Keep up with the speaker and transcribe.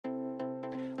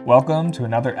Welcome to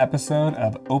another episode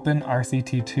of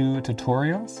OpenRCT2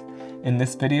 tutorials. In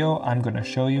this video, I'm going to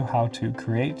show you how to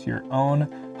create your own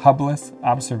hubless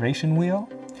observation wheel.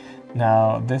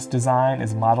 Now, this design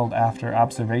is modeled after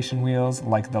observation wheels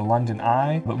like the London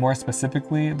Eye, but more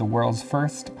specifically, the world's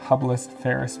first hubless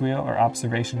Ferris wheel or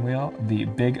observation wheel, the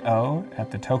Big O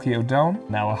at the Tokyo Dome.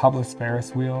 Now, a hubless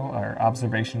Ferris wheel or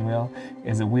observation wheel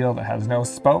is a wheel that has no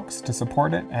spokes to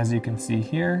support it. As you can see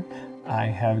here, I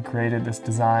have created this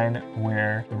design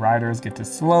where the riders get to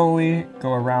slowly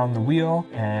go around the wheel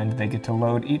and they get to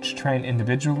load each train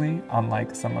individually,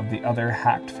 unlike some of the other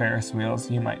hacked Ferris wheels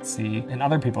you might see in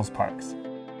other people's parks.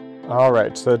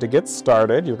 Alright, so to get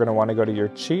started, you're going to want to go to your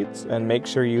cheats and make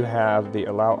sure you have the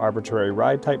allow arbitrary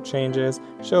ride type changes,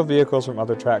 show vehicles from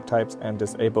other track types, and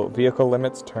disable vehicle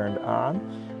limits turned on.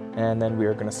 And then we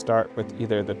are going to start with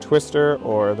either the twister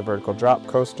or the vertical drop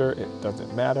coaster, it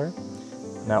doesn't matter.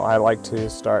 Now I like to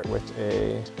start with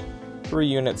a 3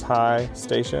 units high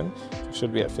station, it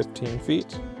should be at 15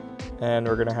 feet, and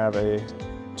we're going to have a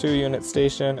 2 unit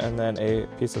station and then a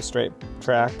piece of straight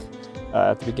track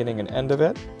at the beginning and end of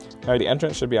it. Now the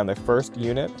entrance should be on the first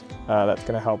unit, that's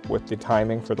going to help with the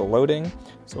timing for the loading,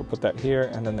 so we'll put that here,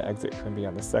 and then the exit can be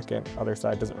on the second, other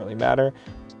side doesn't really matter.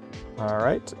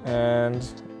 Alright, and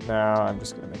now I'm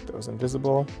just going to make those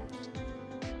invisible,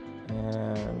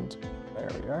 and there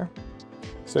we are.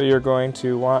 So you're going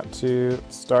to want to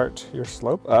start your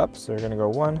slope up. So you're going to go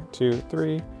 1, 2,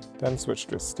 3, then switch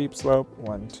to a steep slope,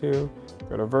 1, 2,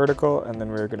 go to vertical, and then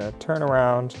we're going to turn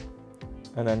around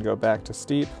and then go back to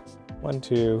steep, 1,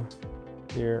 2,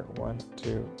 here, 1,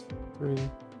 2, 3,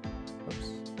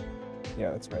 oops,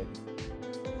 yeah, that's right.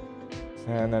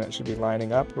 And then it should be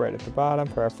lining up right at the bottom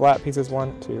for our flat pieces,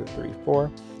 1, 2, 3,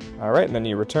 4. All right, and then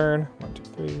you return, 1, 2,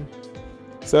 3.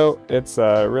 So it's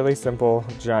a really simple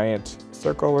giant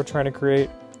circle we're trying to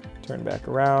create. Turn back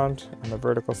around on the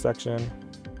vertical section,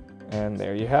 and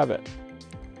there you have it.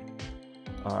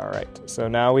 Alright, so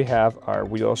now we have our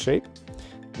wheel shape.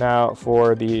 Now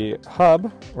for the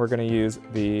hub, we're going to use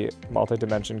the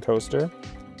multi-dimension coaster,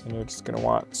 and you're just going to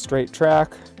want straight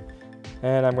track,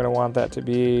 and I'm going to want that to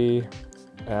be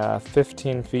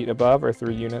 15 feet above, or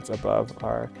 3 units above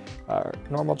our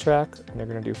normal track, and you're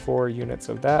going to do 4 units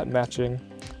of that, matching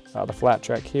the flat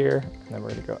track here, and then we're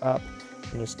going to go up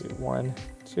and just do 1,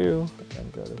 2,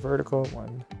 and go to vertical,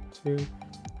 1, 2,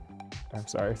 I'm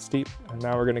sorry, steep, and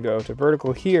now we're going to go to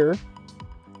vertical here,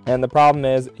 and the problem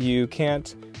is you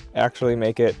can't actually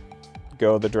make it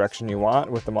go the direction you want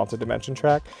with the multi-dimension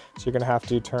track, so you're going to have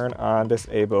to turn on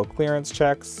disable clearance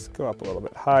checks, go up a little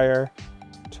bit higher,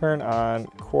 turn on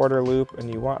quarter loop,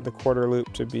 and you want the quarter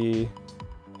loop to be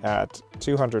at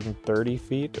 230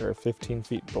 feet or 15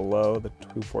 feet below the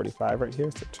 245 right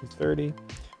here, so 230.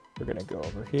 We're going to go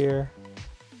over here,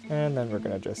 and then we're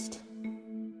going to just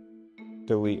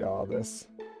delete all this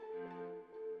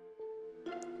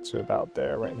to about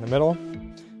there, right in the middle.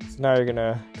 So now you're going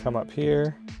to come up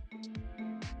here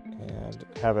and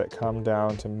have it come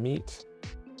down to meet.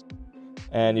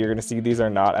 And you're going to see these are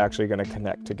not actually going to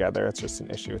connect together. It's just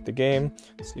an issue with the game.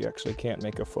 So you actually can't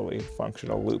make a fully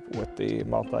functional loop with the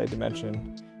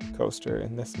multi-dimension coaster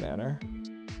in this manner.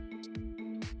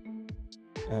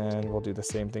 And we'll do the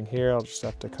same thing here. I'll just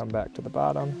have to come back to the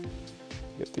bottom,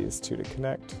 get these two to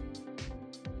connect.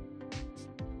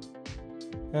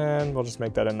 And we'll just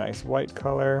make that a nice white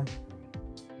color.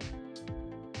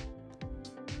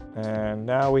 And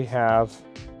now we have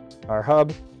our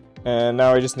hub. And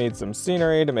now we just need some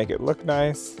scenery to make it look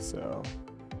nice. So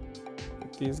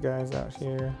put these guys out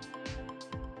here.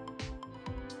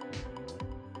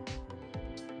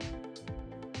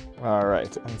 All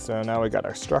right, and so now we got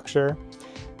our structure.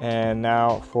 And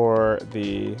now for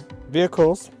the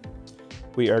vehicles,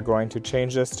 we are going to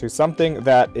change this to something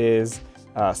that is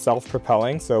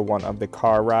self-propelling, so one of the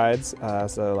car rides,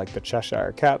 so like the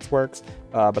Cheshire Cats works,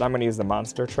 but I'm going to use the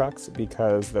monster trucks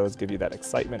because those give you that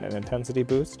excitement and intensity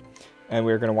boost. And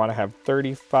we're going to want to have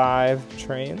 35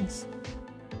 trains,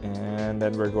 and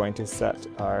then we're going to set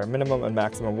our minimum and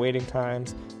maximum waiting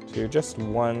times to just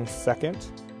 1 second.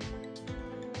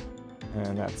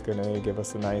 And that's going to give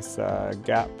us a nice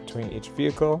gap between each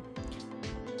vehicle,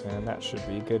 and that should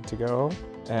be good to go.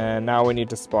 And now we need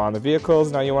to spawn the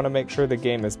vehicles. Now you want to make sure the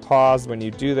game is paused when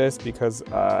you do this, because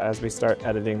as we start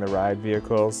editing the ride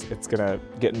vehicles, it's going to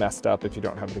get messed up if you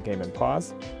don't have the game in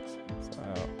pause. So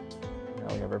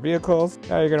now we have our vehicles.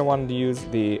 Now you're going to want to use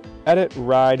the Edit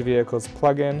Ride Vehicles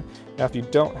plugin. Now if you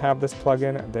don't have this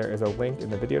plugin, there is a link in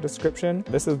the video description.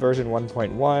 This is version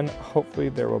 1.1. Hopefully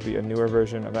there will be a newer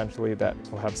version eventually that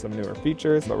will have some newer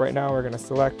features. But right now we're going to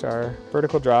select our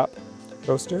vertical drop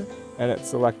coaster, and it's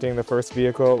selecting the first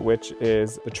vehicle, which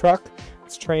is the truck.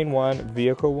 It's train 1,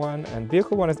 vehicle 1, and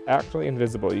vehicle 1 is actually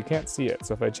invisible. You can't see it.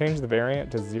 So if I change the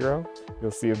variant to 0, you'll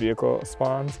see a vehicle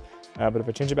spawns. But if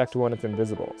I change it back to 1, it's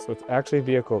invisible. So it's actually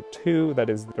vehicle 2 that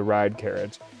is the ride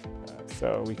carriage.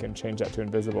 So we can change that to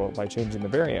invisible by changing the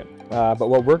variant. But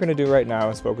what we're going to do right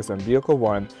now is focus on vehicle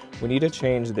 1. We need to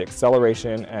change the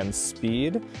acceleration and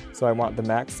speed. So I want the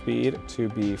max speed to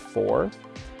be 4.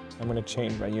 I'm going to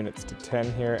change my units to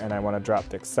 10 here, and I want to drop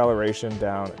the acceleration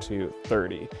down to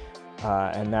 30.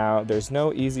 And now there's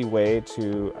no easy way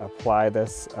to apply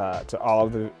this to all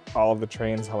of the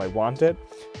trains how I want it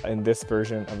in this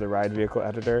version of the ride vehicle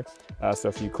editor. So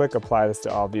if you click apply this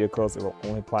to all vehicles, it will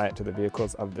only apply it to the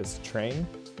vehicles of this train.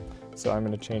 So I'm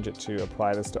going to change it to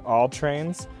apply this to all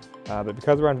trains. But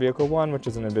because we're on vehicle 1, which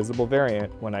is an invisible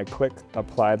variant, when I click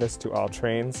apply this to all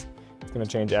trains, it's going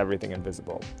to change everything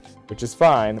invisible, which is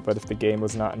fine, but if the game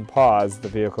was not in pause, the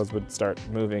vehicles would start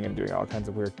moving and doing all kinds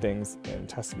of weird things in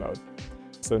test mode.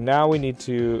 So now we need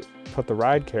to put the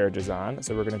ride carriages on,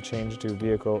 so we're going to change to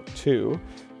vehicle 2,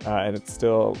 and it's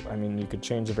still, I mean, you could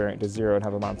change the variant to 0 and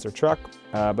have a monster truck,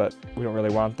 but we don't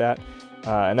really want that.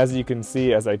 And as you can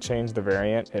see, as I change the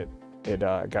variant, it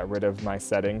got rid of my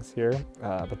settings here,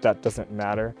 but that doesn't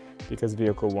matter because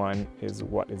vehicle 1 is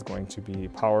what is going to be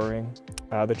powering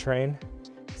the train.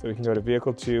 So we can go to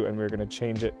vehicle 2 and we're going to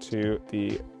change it to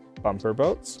the bumper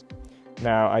boats.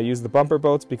 Now I use the bumper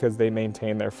boats because they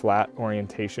maintain their flat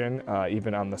orientation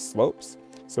even on the slopes,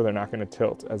 so they're not going to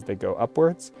tilt as they go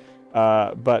upwards.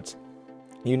 But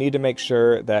you need to make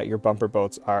sure that your bumper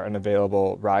boats are an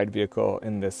available ride vehicle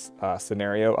in this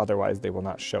scenario, otherwise they will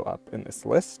not show up in this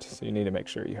list. So you need to make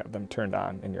sure you have them turned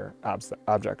on in your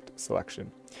object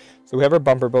selection. So we have our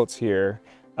bumper boats here,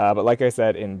 but like I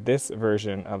said, in this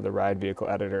version of the ride vehicle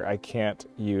editor, I can't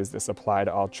use this apply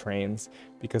to all trains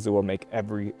because it will make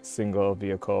every single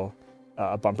vehicle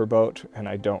a bumper boat, and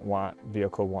I don't want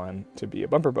vehicle 1 to be a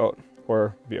bumper boat,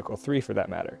 or vehicle 3 for that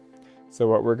matter. So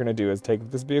what we're going to do is take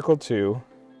this vehicle 2,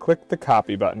 click the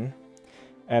copy button,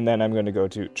 and then I'm going to go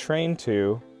to train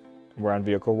 2. We're on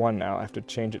vehicle 1 now. I have to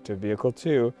change it to vehicle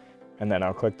 2, and then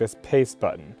I'll click this paste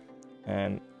button.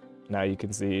 And now you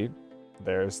can see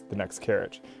there's the next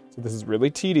carriage. So this is really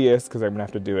tedious because I'm going to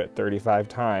have to do it 35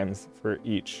 times for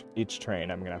each train.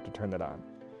 I'm going to have to turn that on.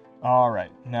 All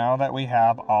right, now that we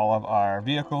have all of our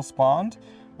vehicles spawned,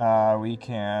 we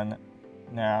can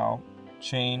now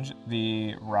change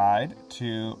the ride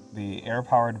to the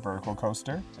air-powered vertical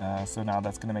coaster. So now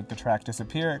that's going to make the track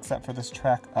disappear except for this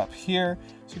track up here.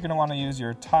 So you're going to want to use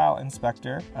your tile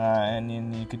inspector, and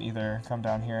then you can either come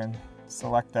down here and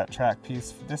select that track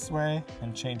piece this way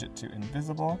and change it to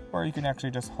invisible, or you can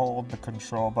actually just hold the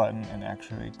control button and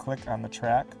actually click on the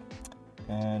track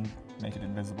and make it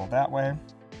invisible that way.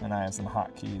 And I have some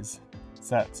hotkeys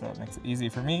set, so it makes it easy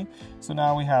for me. So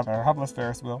now we have our hubless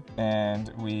Ferris wheel,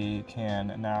 and we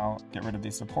can now get rid of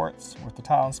these supports with the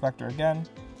tile inspector again.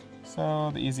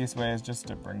 So the easiest way is just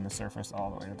to bring the surface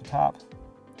all the way to the top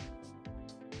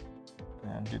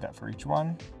and do that for each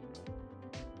one.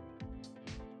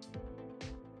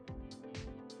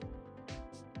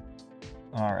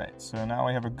 Alright, so now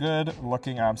we have a good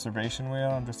looking observation wheel.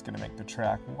 I'm just going to make the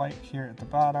track white here at the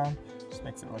bottom. Just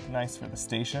makes it look nice for the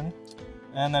station.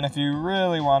 And then if you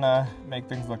really want to make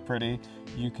things look pretty,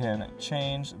 you can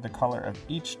change the color of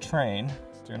each train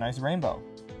to a nice rainbow.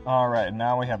 Alright,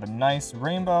 now we have a nice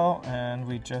rainbow, and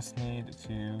we just need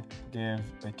to give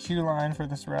a queue line for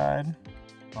this ride.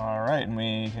 Alright, and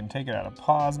we can take it out of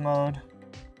pause mode,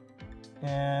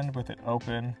 and with it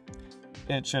open,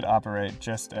 it should operate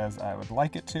just as I would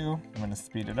like it to. I'm going to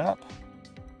speed it up.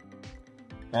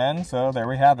 And so there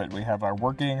we have it. We have our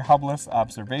working hubless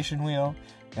observation wheel,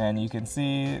 and you can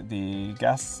see the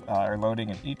guests are loading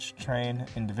in each train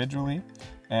individually,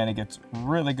 and it gets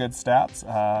really good stats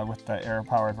with the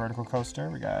air-powered vertical coaster.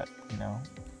 We got,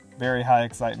 very high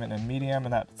excitement and medium,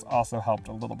 and that's also helped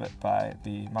a little bit by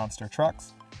the monster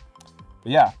trucks.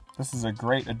 But yeah, this is a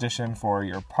great addition for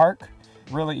your park.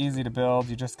 Really easy to build.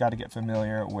 You just got to get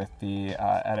familiar with the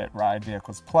Edit Ride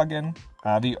Vehicles plugin.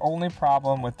 The only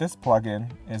problem with this plugin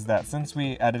is that since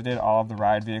we edited all of the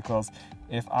ride vehicles,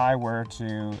 if I were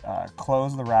to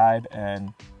close the ride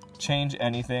and change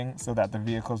anything so that the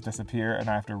vehicles disappear and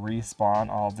I have to respawn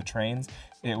all of the trains,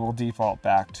 it will default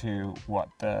back to what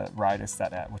the ride is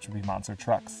set at, which would be monster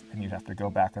trucks, and you'd have to go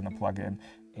back in the plugin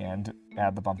and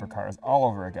add the bumper cars all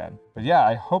over again. But yeah,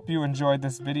 I hope you enjoyed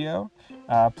this video.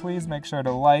 Please make sure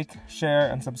to like,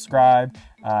 share, and subscribe.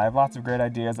 I have lots of great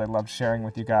ideas I love sharing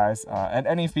with you guys, and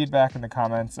any feedback in the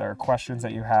comments or questions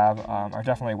that you have are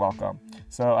definitely welcome.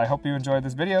 So I hope you enjoyed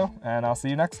this video, and I'll see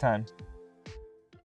you next time.